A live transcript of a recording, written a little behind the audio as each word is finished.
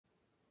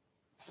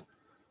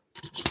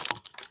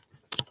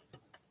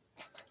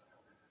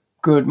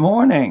Good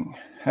morning.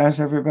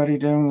 How's everybody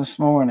doing this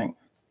morning?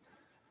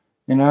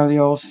 You know the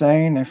old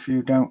saying, if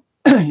you don't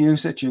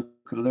use it, you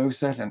could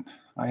lose it. And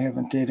I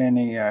haven't did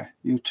any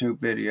YouTube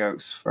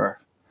videos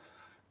for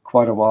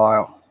quite a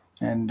while.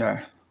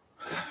 And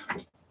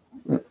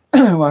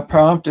what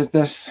prompted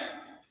this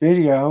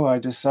video, I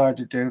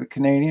decided to do the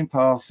Canadian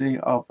policy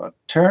of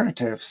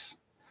alternatives.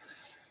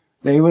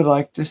 They would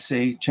like to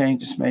see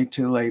changes made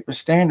to the Labor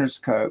Standards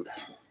Code,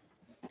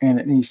 and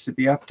it needs to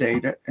be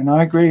updated. And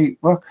I agree.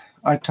 Look,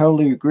 I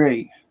totally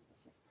agree.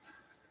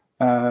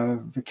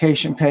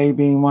 Vacation pay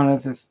being one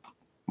of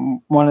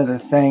the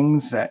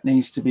things that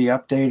needs to be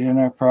updated in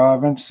our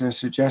province. They're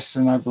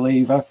suggesting, I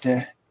believe, up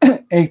to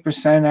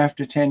 8%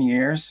 after 10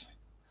 years.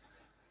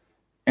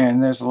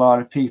 And there's a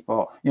lot of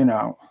people,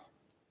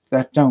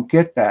 that don't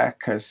get that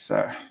because,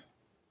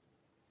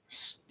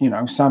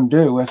 some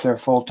do if they're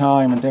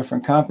full-time in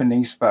different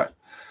companies, but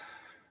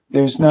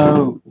there's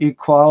no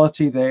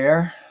equality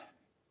there,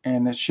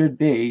 and it should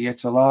be.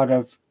 It's a lot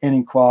of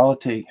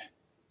inequality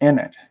in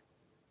it.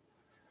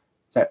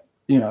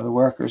 The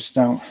workers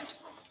don't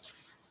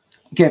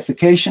get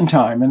vacation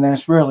time, and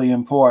that's really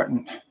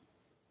important.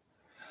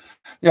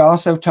 They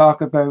also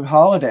talk about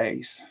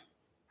holidays.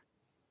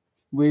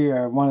 We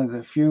are one of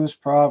the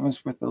fewest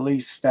provinces with the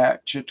least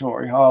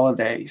statutory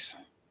holidays.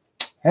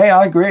 Hey,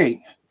 I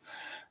agree.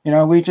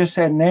 We just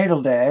had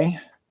Natal Day,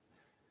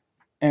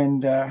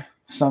 and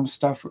some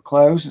stuff were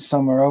closed and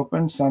some were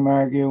open. Some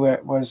argue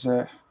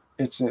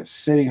it's a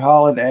city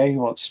holiday.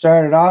 Well, it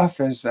started off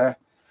as a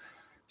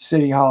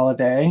city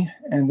holiday,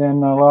 and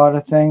then a lot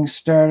of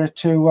things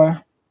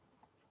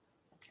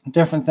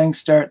different things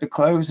started to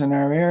close in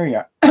our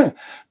area.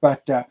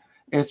 But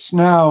it's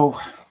no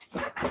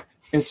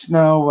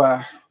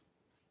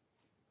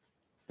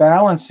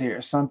balance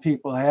here. Some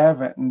people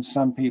have it and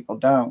some people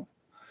don't,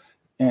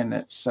 and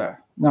it's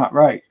not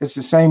right. It's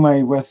the same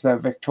way with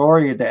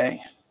Victoria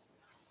Day.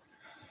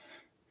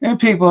 And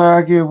people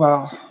argue,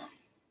 well,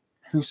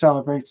 who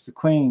celebrates the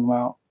Queen?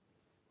 Well,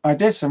 I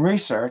did some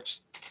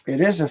research.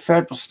 It is a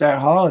federal state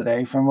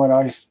holiday from what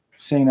I've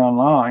seen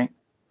online,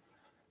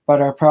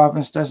 but our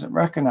province doesn't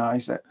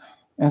recognize it,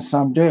 and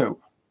some do.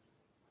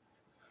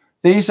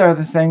 These are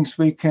the things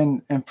we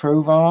can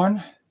improve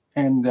on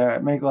and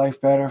make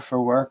life better for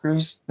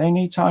workers. They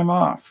need time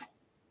off.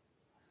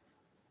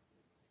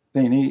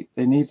 They need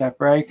that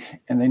break,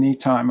 and they need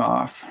time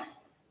off.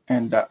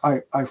 And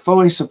I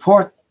fully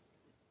support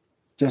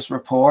this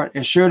report.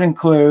 It should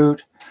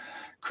include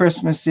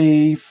Christmas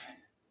Eve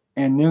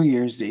and New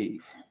Year's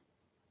Eve.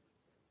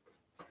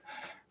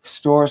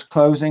 Stores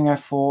closing at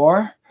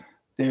 4.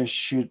 There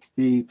should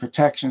be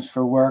protections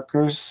for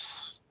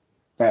workers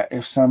that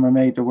if some are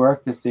made to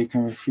work that they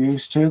can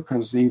refuse to,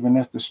 because even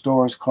if the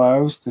store is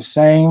closed, the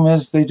same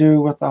as they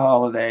do with the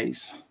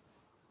holidays.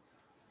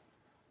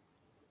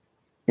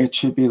 It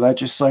should be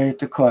legislated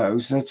to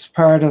close. It's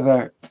part of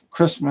the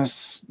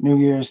Christmas, New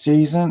Year's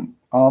season.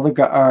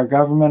 Our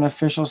government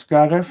officials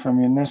got it from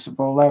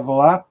municipal level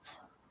up,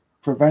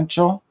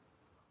 provincial.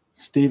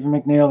 Stephen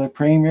McNeil, the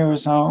Premier,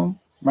 is home.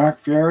 Mark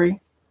Fury.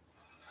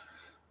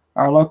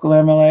 Our local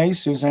MLA,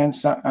 Suzanne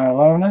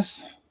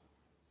Lonis,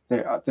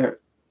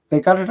 they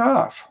got it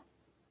off.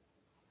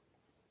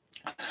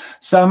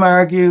 Some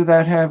argue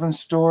that having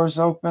stores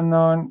open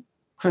on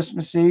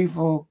Christmas Eve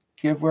will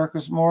give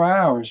workers more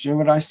hours. You know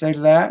what I say to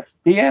that?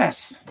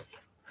 BS.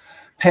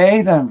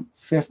 Pay them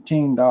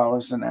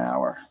 $15 an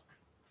hour.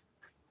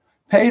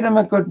 Pay them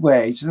a good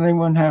wage, and they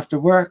wouldn't have to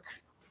work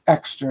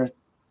extra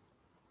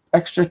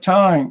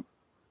time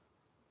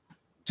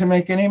to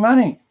make any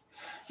money.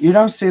 You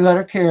don't see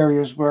letter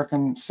carriers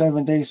working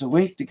 7 days a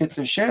week to get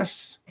their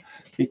shifts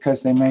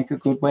because they make a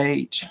good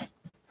wage.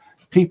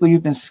 People,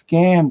 you've been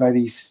scammed by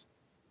these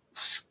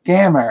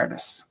scam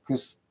artists,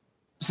 because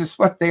this is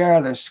what they are.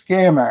 They're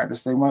scam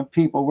artists. They want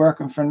people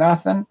working for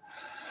nothing,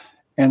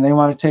 and they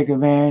want to take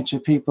advantage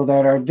of people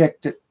that are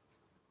addicted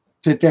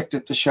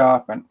to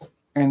shopping.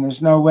 And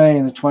there's no way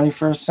in the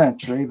 21st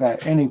century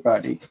that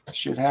anybody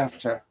should have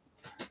to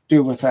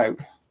do without.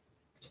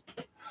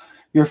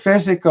 Your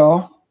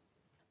physical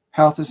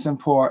health is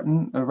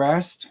important, the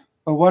rest,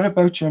 but what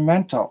about your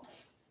mental?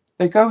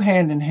 They go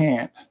hand in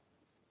hand.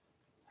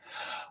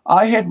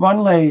 I had one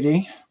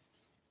lady,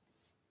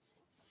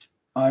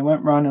 I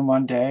went running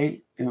one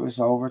day. It was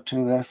over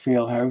to the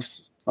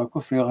local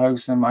field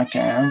house in my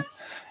town,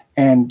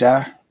 and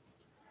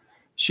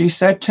she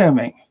said to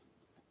me,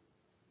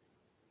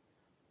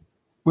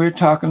 we were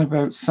talking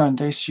about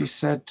Sundays, she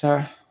said,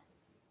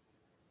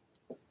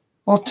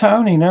 well,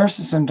 Tony,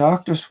 nurses and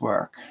doctors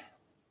work.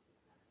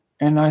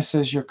 And I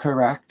says, you're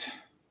correct.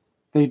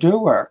 They do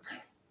work.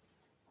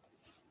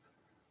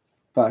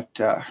 But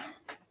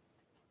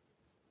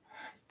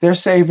they're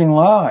saving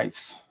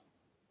lives.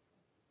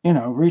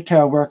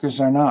 Retail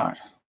workers are not.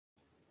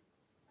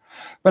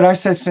 But I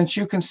said, since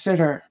you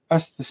consider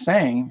us the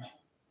same,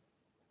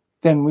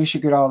 then we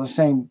should get all the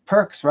same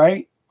perks,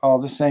 right? All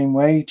the same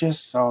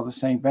wages, all the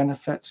same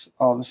benefits,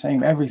 all the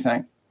same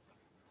everything.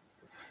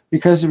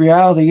 Because the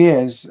reality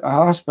is, a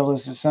hospital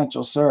is an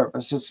essential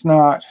service. It's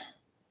not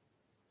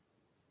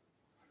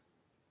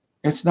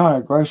It's not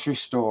a grocery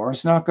store.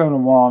 It's not going to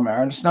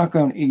Walmart. It's not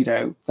going to eat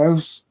out.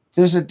 There's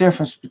a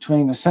difference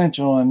between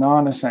essential and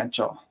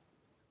non-essential.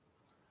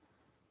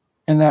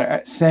 And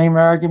that same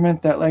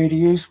argument that lady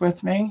used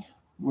with me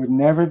would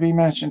never be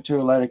mentioned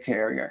to a letter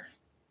carrier.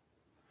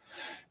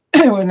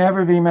 It would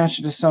never be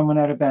mentioned to someone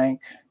at a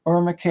bank or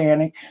a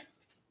mechanic.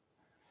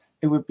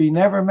 It would be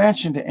never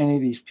mentioned to any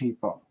of these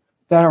people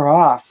that are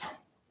off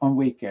on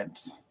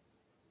weekends.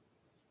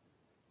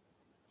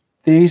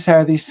 These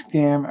how these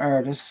scam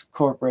artist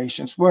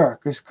corporations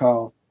work. It's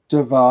called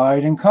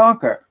divide and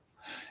conquer.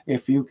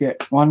 If you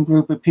get one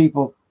group of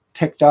people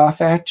ticked off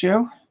at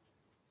you,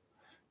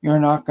 you're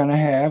not going to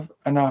have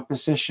an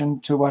opposition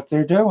to what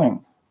they're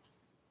doing,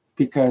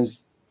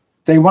 because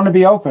they want to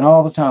be open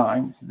all the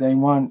time. They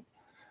want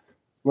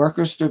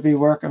workers to be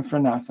working for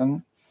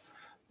nothing.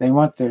 They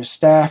want their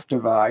staff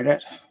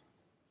divided.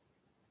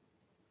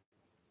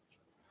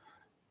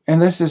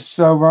 And this is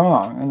so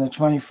wrong in the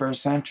 21st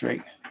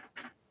century.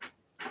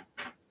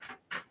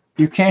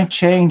 You can't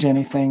change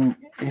anything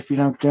if you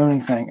don't do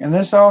anything. And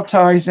this all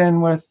ties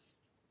in with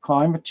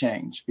climate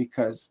change,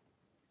 because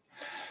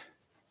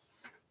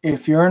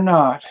if you're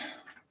not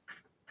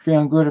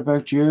feeling good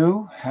about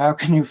you, how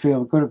can you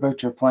feel good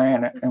about your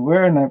planet? And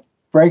we're in a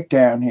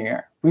breakdown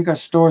here. We got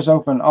stores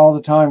open all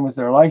the time with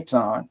their lights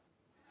on,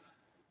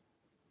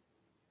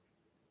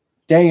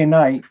 day and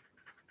night,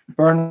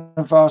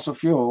 burning fossil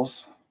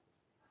fuels,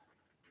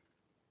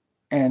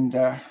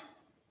 and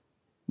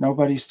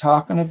nobody's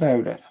talking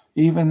about it.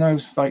 Even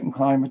those fighting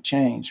climate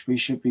change, we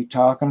should be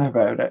talking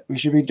about it. We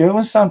should be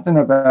doing something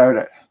about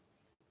it.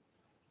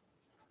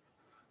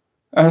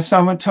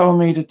 Someone told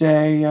me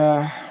today,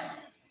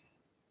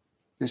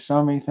 there's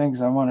so many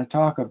things I want to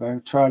talk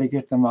about, try to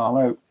get them all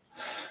out.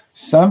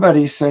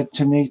 Somebody said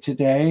to me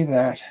today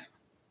that,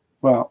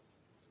 well,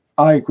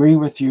 I agree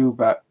with you,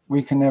 but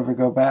we can never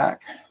go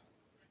back.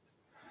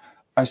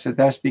 I said,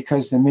 that's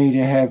because the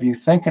media have you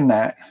thinking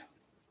that.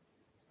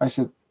 I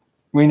said,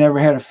 we never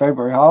had a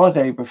February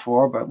holiday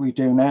before, but we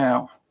do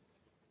now.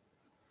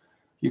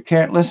 You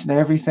can't listen to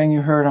everything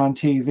you heard on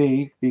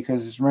TV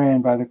because it's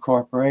ran by the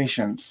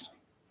corporations.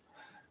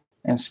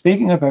 And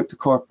speaking about the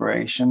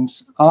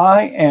corporations,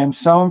 I am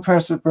so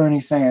impressed with Bernie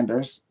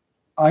Sanders.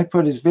 I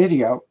put his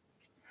video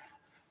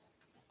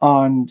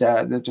on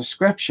the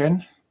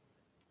description.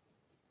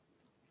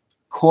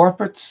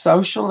 Corporate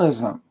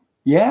socialism.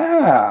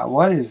 Yeah,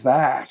 what is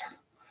that?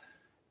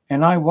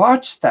 And I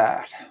watched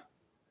that.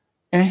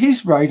 And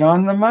he's right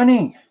on the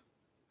money.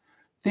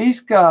 These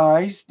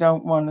guys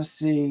don't want to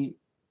see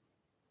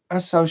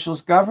a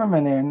socialist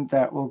government in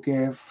that will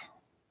give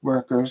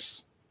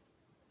workers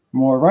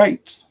more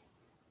rights,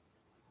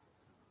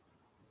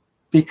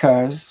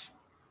 because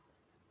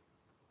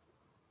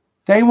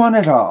they want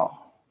it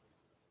all.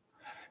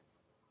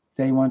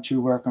 They want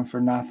you working for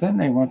nothing.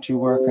 They want you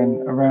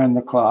working around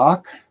the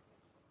clock.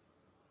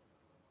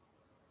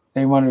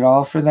 They want it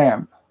all for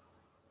them.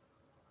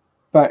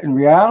 But in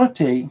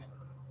reality,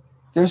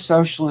 they're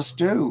socialists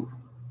too,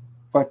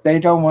 but they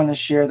don't want to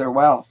share their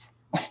wealth.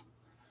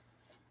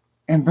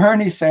 And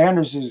Bernie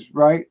Sanders is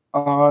right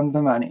on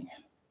the money.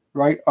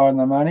 Right on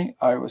the money.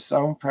 I was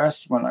so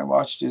impressed when I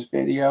watched his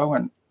video,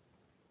 and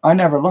I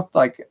never looked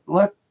at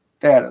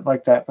it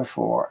like that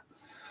before.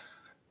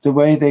 The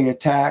way they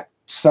attack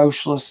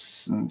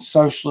socialists and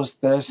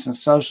socialist this and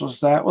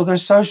socialist that. Well, they're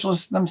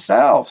socialists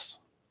themselves.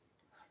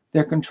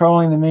 They're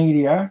controlling the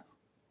media.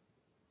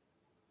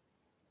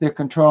 They're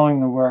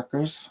controlling the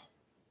workers.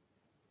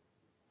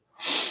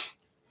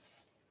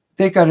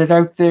 They got it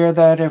out there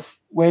that if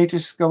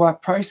wages go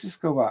up, prices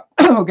go up.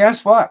 Well,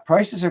 guess what?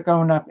 Prices are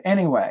going up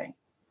anyway.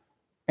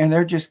 And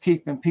they're just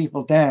keeping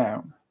people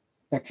down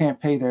that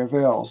can't pay their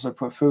bills or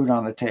put food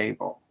on the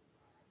table.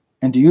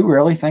 And do you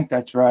really think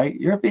that's right?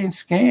 You're being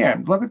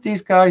scammed. Look at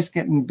these guys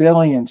getting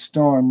millions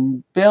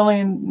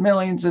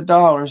of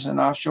dollars in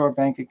offshore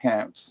bank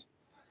accounts.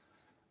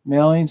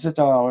 Millions of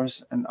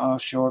dollars in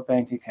offshore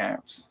bank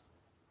accounts.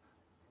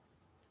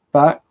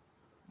 But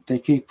they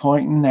keep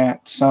pointing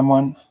at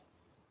someone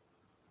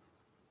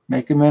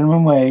make a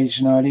minimum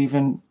wage, not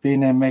even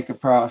being able to make a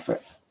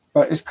profit.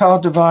 But it's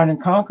called divide and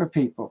conquer,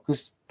 people,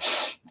 because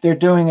they're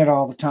doing it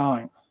all the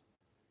time.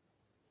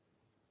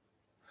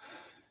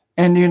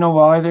 And you know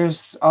why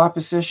there's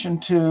opposition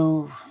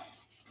to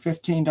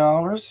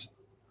 $15?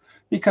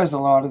 Because a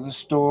lot of the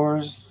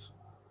stores,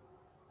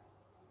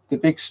 the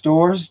big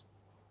stores,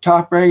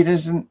 top rate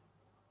isn't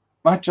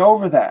much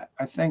over that.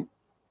 I think,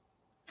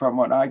 from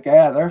what I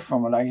gather,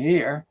 from what I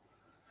hear,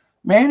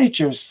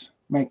 managers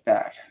make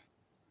that.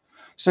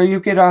 So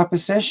you get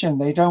opposition.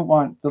 They don't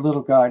want the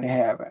little guy to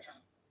have it.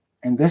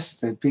 And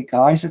the big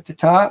guys at the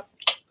top,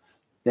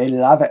 they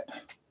love it,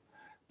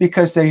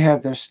 because they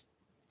have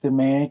the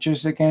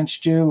managers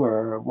against you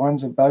or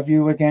ones above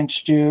you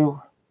against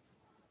you.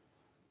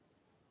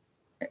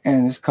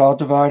 And it's called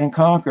divide and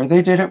conquer.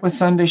 They did it with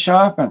Sunday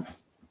shopping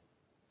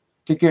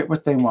to get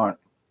what they want.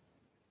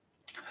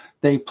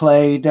 They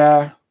played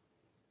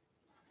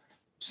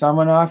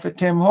someone off at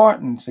Tim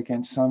Hortons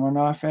against someone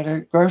off at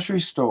a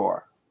grocery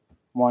store.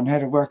 One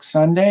had to work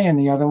Sunday and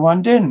the other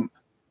one didn't.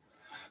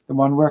 The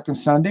one working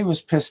Sunday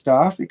was pissed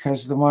off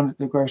because the one at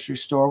the grocery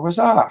store was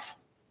off.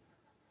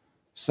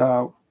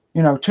 So,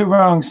 two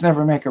wrongs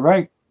never make a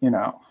right.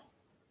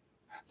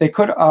 They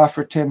could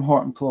offer Tim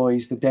Horton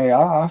employees the day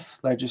off,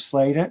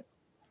 legislate it,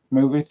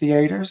 movie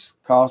theaters,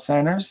 call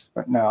centers,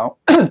 but no.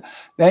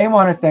 They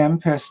wanted them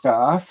pissed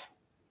off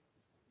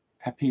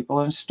at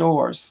people in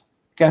stores.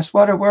 Guess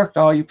what? It worked.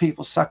 All you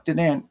people sucked it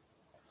in.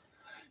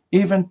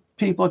 Even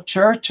people at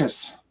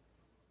churches.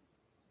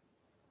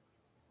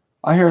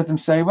 I heard them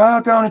say, well,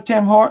 going to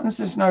Tim Hortons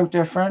is no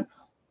different.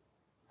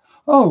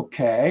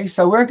 Okay,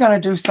 so we're going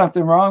to do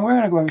something wrong. We're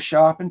going to go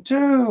shopping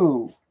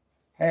too.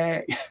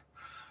 Hey,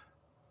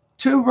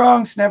 two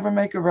wrongs never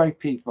make a right,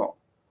 people.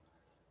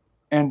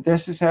 And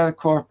this is how the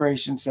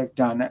corporations have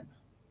done it.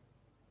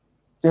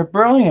 They're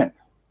brilliant.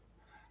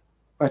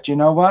 But you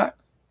know what?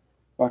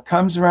 What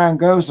comes around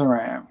goes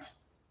around.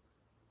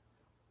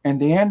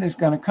 And the end is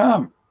going to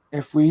come.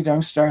 If we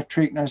don't start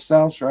treating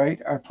ourselves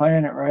right, our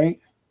planet right,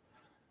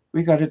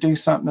 we got to do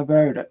something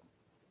about it.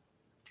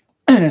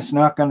 And it's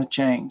not going to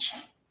change.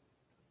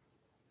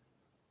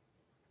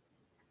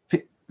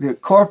 The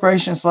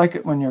corporations like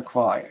it when you're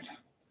quiet.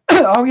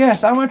 Oh,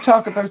 yes, I want to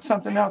talk about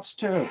something else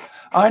too.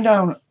 I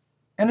know,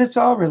 and it's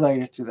all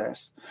related to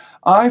this.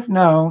 I've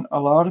known a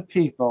lot of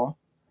people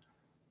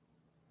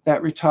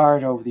that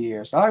retired over the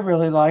years. I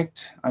really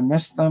I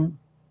missed them.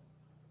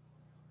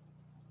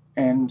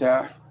 And,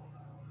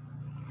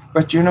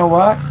 but you know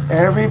what?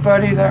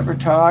 Everybody that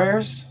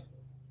retires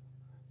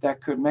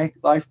that could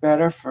make life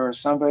better for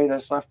somebody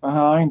that's left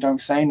behind, don't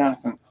say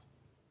nothing.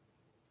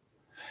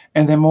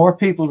 And then more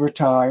people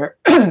retire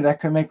that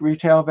can make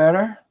retail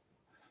better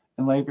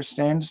and labor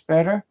standards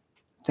better,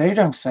 they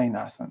don't say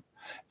nothing.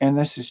 And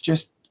this is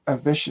just a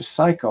vicious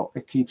cycle.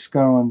 It keeps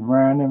going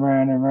round and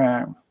round and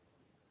round.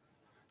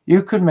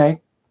 You could make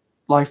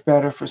life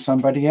better for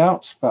somebody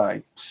else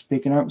by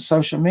speaking out on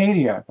social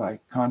media, by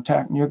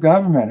contacting your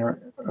government,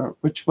 or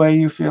which way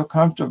you feel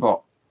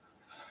comfortable.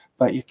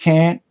 But you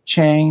can't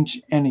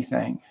change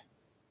anything.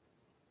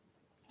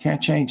 You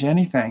can't change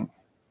anything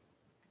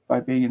by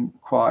being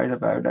quiet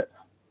about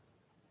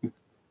it.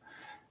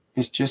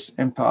 It's just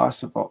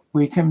impossible.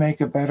 We can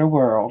make a better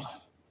world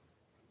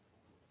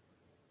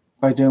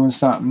by doing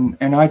something.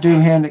 And I do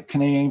hand it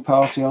Canadian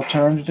Policy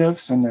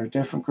Alternatives, and there are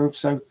different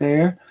groups out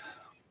there.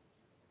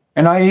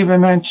 And I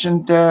even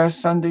mentioned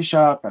Sunday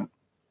shopping.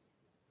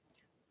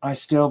 I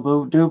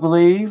still do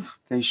believe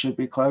they should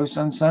be closed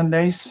on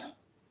Sundays.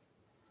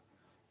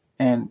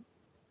 And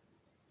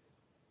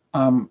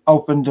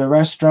open to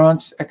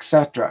restaurants,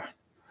 etc.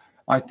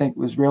 I think it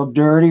was real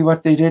dirty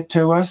what they did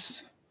to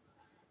us.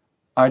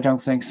 I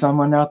don't think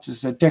someone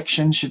else's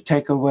addiction should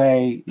take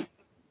away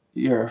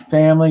your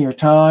family, your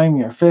time,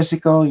 your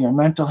physical, your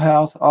mental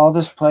health. All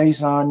this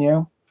plays on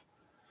you.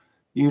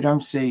 You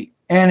don't see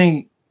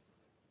anything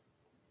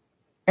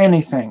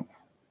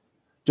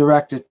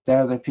directed to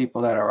other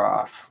people that are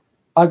off.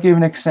 I'll give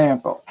an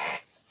example.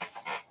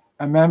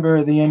 A member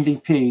of the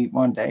NDP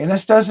one day, and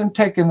this doesn't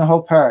take in the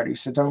whole party,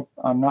 so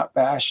I'm not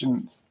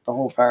bashing the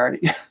whole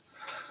party,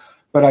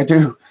 but I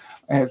do.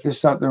 If there's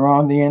something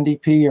wrong with the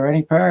NDP or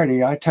any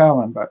party, I tell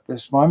them. But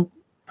this one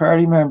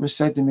party member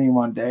said to me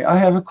one day, I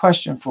have a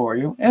question for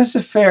you, and it's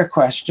a fair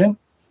question.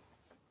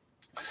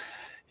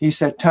 He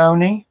said,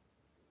 Tony,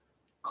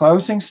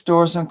 closing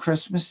stores on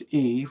Christmas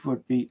Eve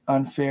would be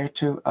unfair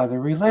to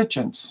other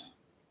religions.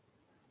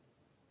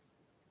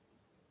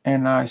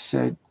 And I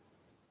said,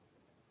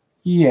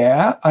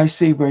 yeah, I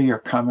see where you're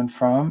coming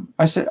from.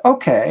 I said,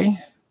 okay,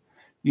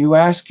 you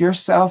ask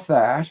yourself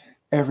that.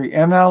 Every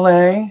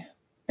MLA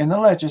in the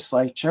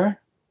legislature,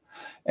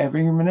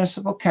 every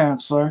municipal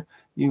councilor,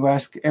 you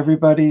ask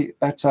everybody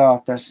that's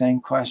off that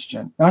same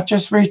question. Not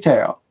just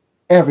retail,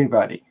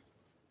 everybody.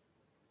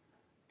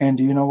 And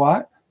do you know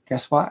what?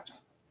 Guess what?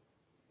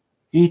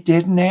 He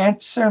didn't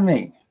answer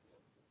me.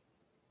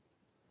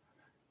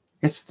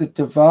 It's the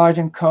divide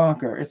and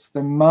conquer. It's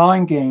the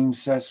mind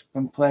games that's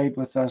been played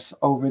with us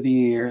over the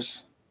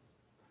years.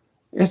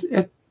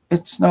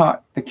 It's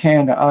not the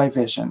Canada I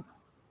vision.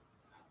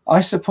 I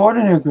support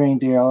a new Green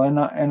Deal, and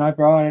I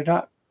brought it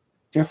up,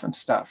 different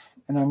stuff,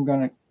 and I'm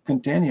going to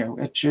continue.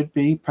 It should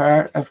be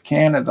part of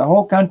Canada, the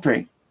whole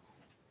country.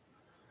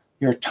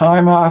 Your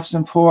time off's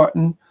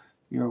important.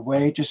 Your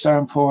wages are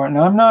important.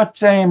 I'm not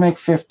saying make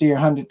 $50 or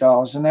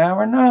 $100 an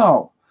hour.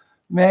 No,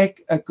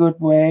 make a good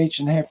wage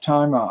and have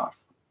time off.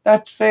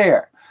 That's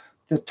fair.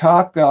 The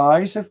top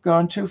guys have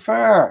gone too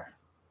far.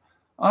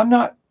 I'm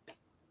not,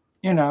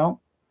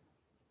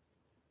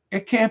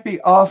 it can't be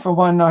all for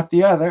one, not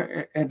the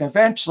other. And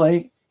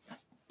eventually,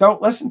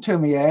 don't listen to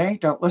me,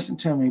 Don't listen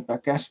to me.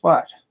 But guess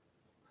what?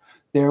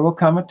 There will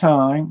come a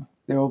time,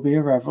 there will be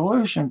a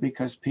revolution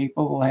because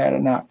people will have had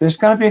enough. There's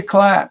going to be a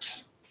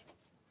collapse.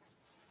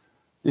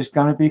 There's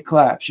going to be a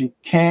collapse. You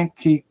can't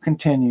keep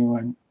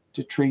continuing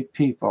to treat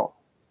people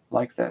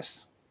like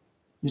this.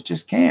 You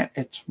just can't.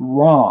 It's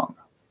wrong.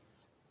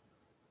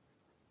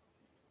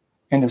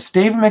 And if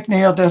Stephen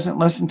McNeil doesn't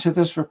listen to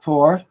this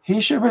report, he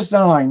should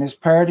resign. His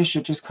party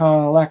should just call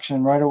an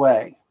election right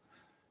away.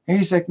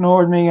 He's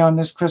ignored me on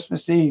this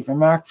Christmas Eve, and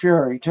Mark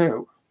Fury,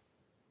 too.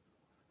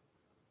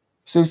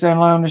 Suzanne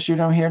Lowndes, you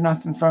don't hear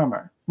nothing from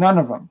her. None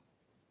of them.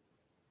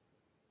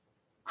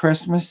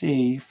 Christmas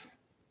Eve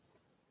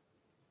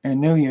and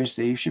New Year's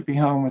Eve should be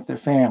home with their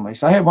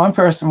families. I had one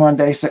person one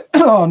day say,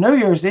 oh, New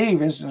Year's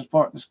Eve isn't as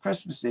important as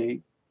Christmas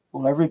Eve.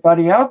 Well,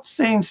 everybody else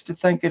seems to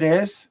think it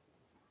is.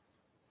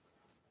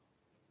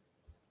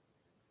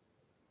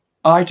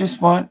 I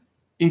just want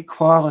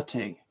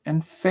equality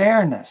and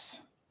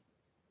fairness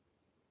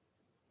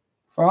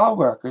for all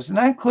workers, and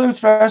that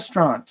includes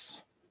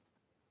restaurants.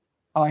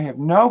 I have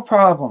no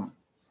problem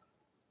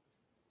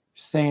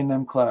seeing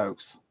them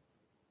close,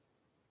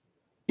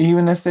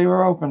 even if they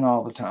were open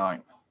all the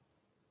time.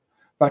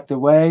 But the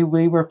way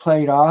we were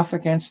played off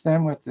against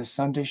them with the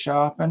Sunday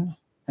shopping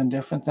and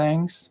different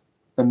things,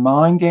 the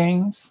mind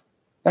games,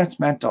 that's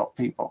mental,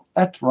 people.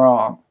 That's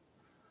wrong.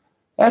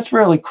 That's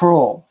really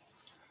cruel.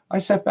 I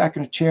sat back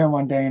in a chair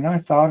one day and I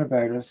thought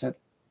about it.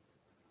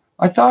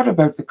 I thought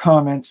about the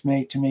comments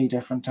made to me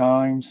different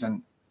times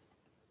and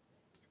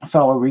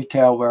fellow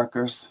retail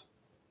workers.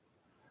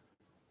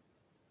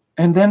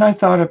 And then I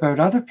thought about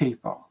other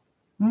people.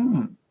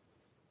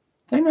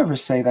 They never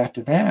say that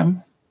to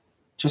them,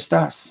 just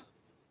us.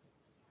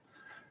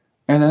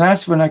 And then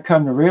that's when I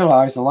come to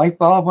realize the light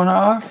bulb went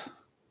off,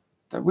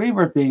 that we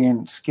were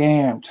being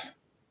scammed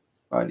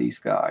by these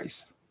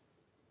guys.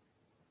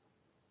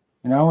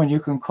 You know, when you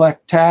can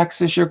collect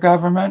taxes, your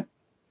government,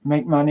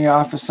 make money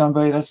off of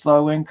somebody that's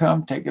low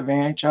income, take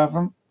advantage of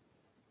them,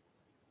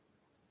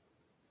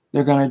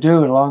 they're going to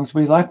do it as long as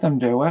we let them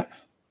do it.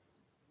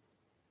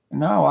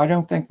 No, I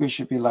don't think we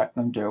should be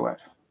letting them do it.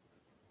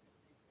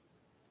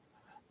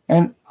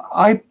 And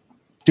I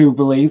do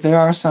believe there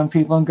are some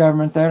people in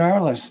government that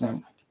are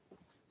listening.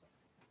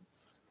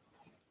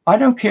 I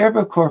don't care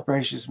about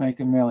corporations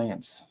making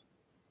millions.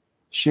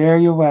 Share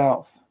your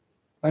wealth.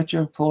 Let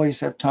your employees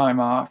have time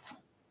off.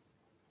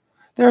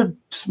 They're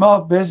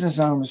small business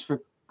owners,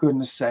 for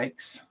goodness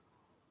sakes.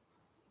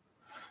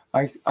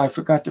 I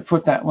forgot to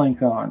put that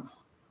link on.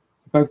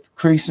 About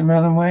increasing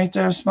minimum wage,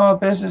 there are small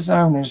business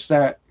owners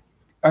that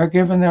are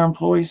giving their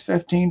employees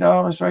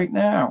 $15 right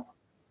now.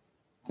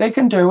 They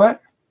can do it.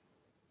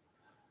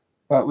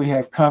 But we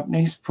have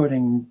companies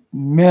putting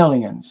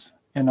millions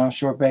in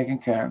offshore bank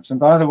accounts. And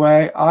by the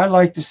way, I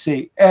like to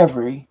see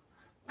every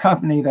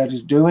company that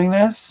is doing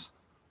this,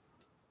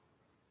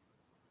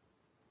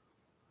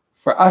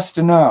 for us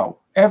to know,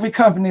 every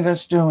company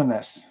that's doing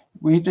this,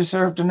 we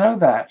deserve to know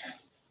that.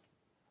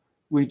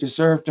 We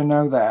deserve to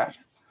know that.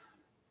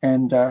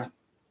 And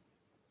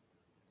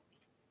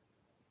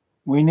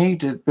we need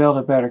to build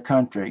a better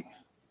country.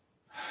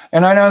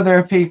 And I know there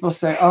are people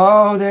say,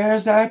 oh,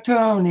 there's that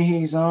Tony.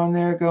 He's on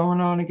there going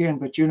on again.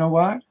 But you know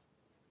what?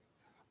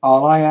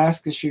 All I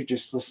ask is you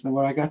just listen to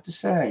what I got to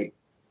say.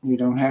 You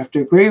don't have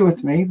to agree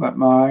with me, but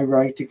my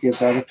right to give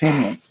that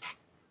opinion.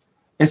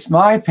 It's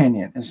my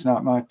opinion. It's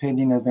not my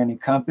opinion of any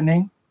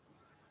company.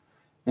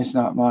 It's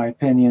not my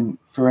opinion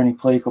for any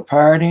political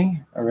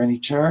party or any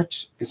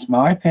church. It's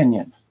my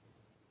opinion.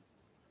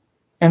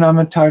 And I'm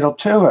entitled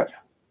to it.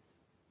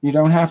 You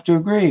don't have to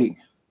agree.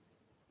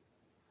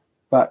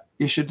 But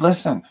you should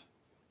listen.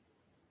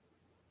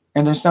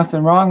 And there's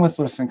nothing wrong with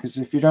listening, because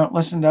if you don't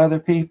listen to other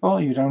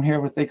people, you don't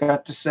hear what they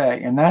got to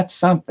say. And that's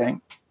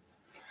something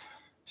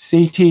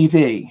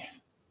CTV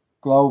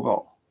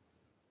Global.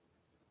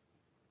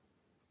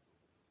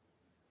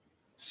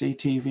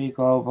 CTV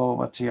Global.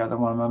 What's the other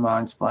one? My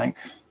mind's blank.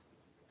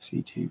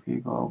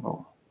 CTV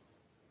Global.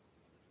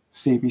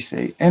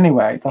 CBC.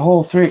 Anyway, the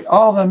whole three,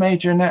 all the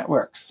major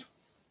networks.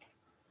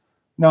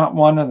 Not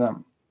one of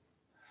them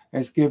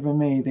has given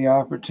me the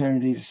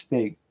opportunity to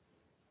speak,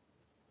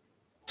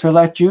 to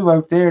let you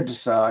out there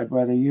decide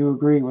whether you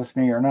agree with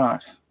me or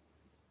not.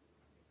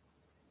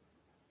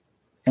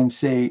 And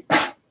see,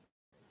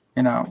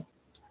 you know,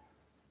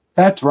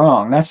 that's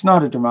wrong. That's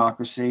not a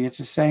democracy. It's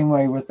the same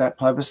way with that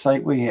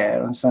plebiscite we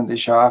had on Sunday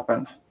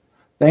shopping.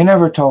 They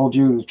never told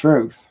you the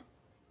truth.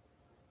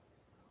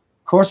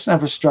 Courts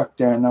never struck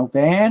down no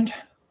ban.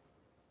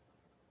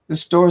 The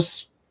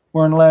stores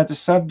weren't allowed to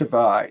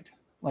subdivide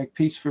like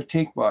Pete's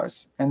Boutique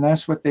was, and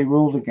that's what they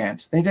ruled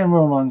against. They didn't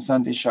rule on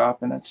Sunday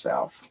shopping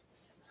itself.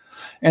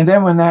 And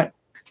then when that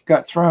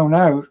got thrown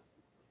out,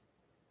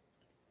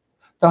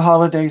 the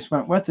holidays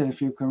went with it,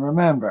 if you can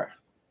remember.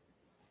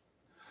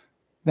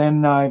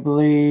 Then I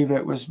believe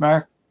it was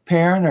Mark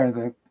Perrin,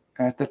 or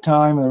at the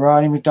time of the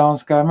Rodney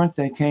McDonald's government,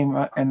 they came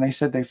and they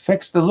said they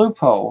fixed the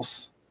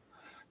loopholes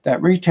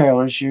that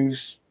retailers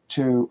used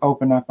to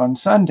open up on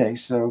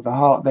Sundays, so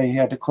they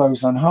had to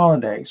close on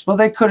holidays. Well,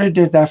 they could have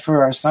did that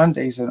for our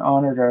Sundays and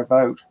honored our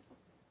vote.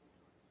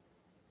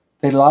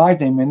 They lied.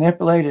 They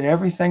manipulated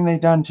everything they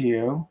done to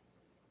you.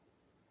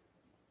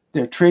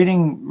 They're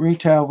treating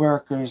retail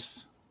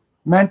workers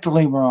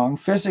mentally wrong,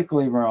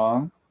 physically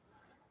wrong.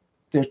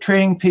 They're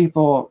treating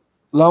people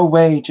low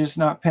wages,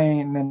 not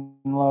paying them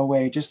low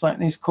wages,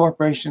 letting these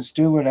corporations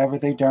do whatever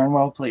they darn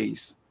well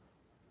please.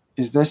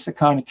 Is this the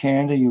kind of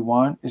Canada you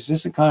want? Is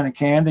this the kind of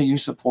Canada you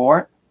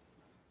support?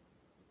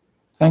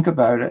 Think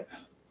about it.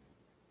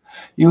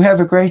 You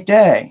have a great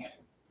day.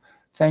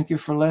 Thank you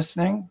for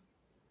listening,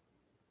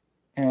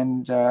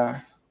 and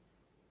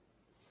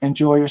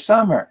enjoy your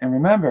summer. And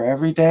remember,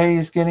 every day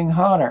is getting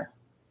hotter,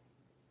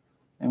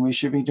 and we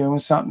should be doing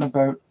something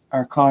about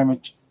our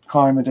climate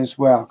as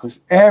well,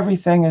 because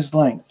everything is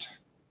linked.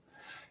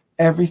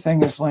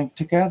 Everything is linked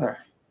together.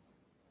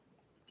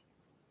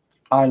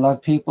 I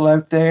love people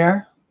out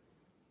there,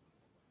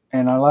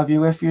 and I love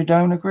you if you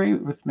don't agree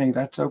with me.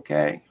 That's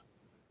okay.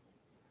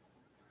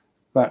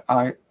 But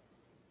I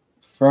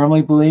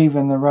firmly believe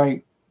in the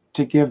right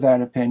to give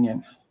that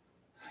opinion.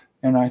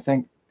 And I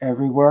think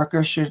every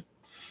worker should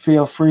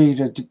feel free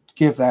to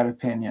give that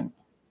opinion.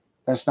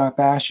 That's not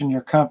bashing your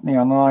company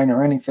online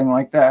or anything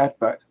like that,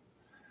 but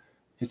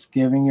it's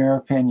giving your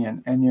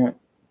opinion, and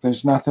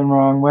there's nothing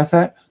wrong with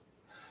it.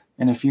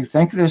 And if you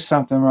think there's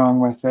something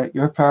wrong with it,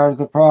 you're part of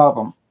the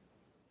problem.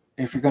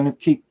 If you're going to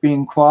keep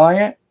being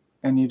quiet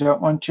and you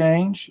don't want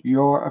change,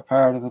 you're a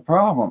part of the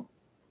problem.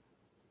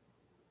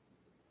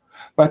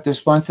 But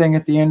there's one thing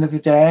at the end of the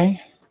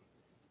day.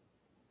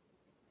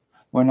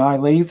 When I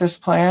leave this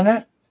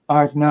planet,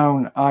 I've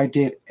known I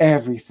did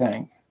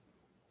everything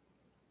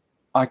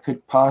I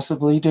could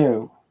possibly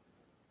do.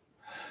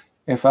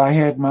 If I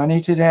had money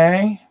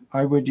today,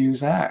 I would use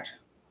that.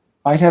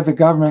 I'd have the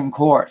government in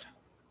court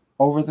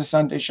over the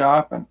Sunday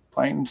shopping,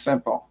 plain and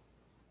simple.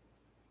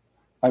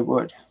 I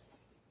would.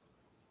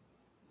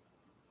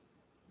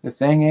 The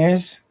thing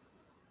is,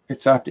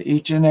 it's up to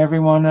each and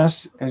every one of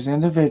us as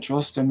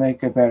individuals to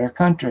make a better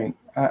country,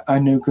 a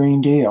new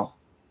Green Deal.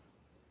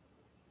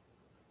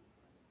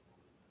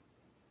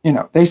 You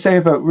know, they say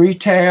about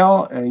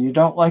retail, you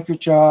don't like your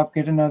job,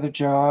 get another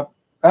job.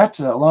 That's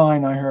a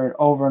line I heard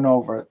over and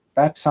over.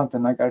 That's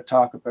something I got to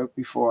talk about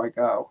before I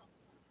go.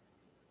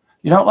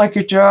 You don't like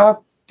your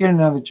job, get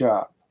another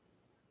job.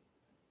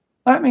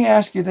 Let me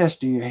ask you this.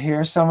 Do you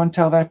hear someone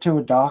tell that to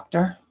a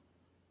doctor,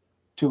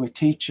 to a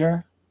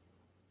teacher,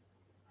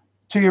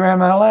 to your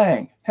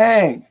MLA?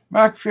 Hey,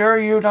 Mark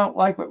Fury, you don't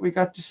like what we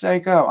got to say,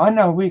 go. I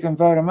know we can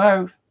vote them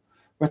out,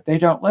 but they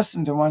don't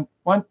listen to one.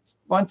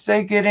 Once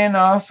they get in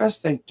office,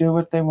 they do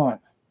what they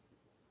want.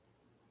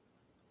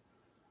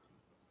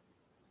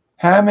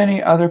 How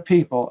many other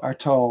people are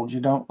told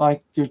you don't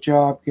like your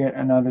job, get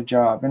another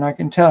job? And I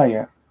can tell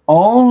you,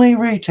 only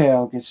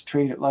retail gets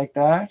treated like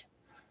that,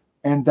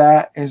 and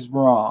that is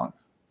wrong.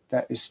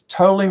 That is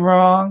totally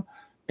wrong.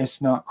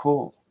 It's not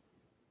cool.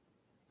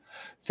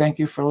 Thank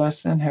you for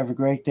listening. Have a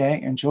great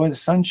day. Enjoy the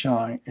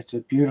sunshine. It's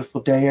a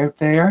beautiful day out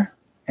there,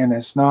 and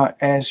it's not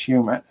as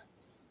humid.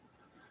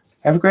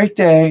 Have a great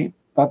day.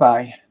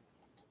 Bye-bye.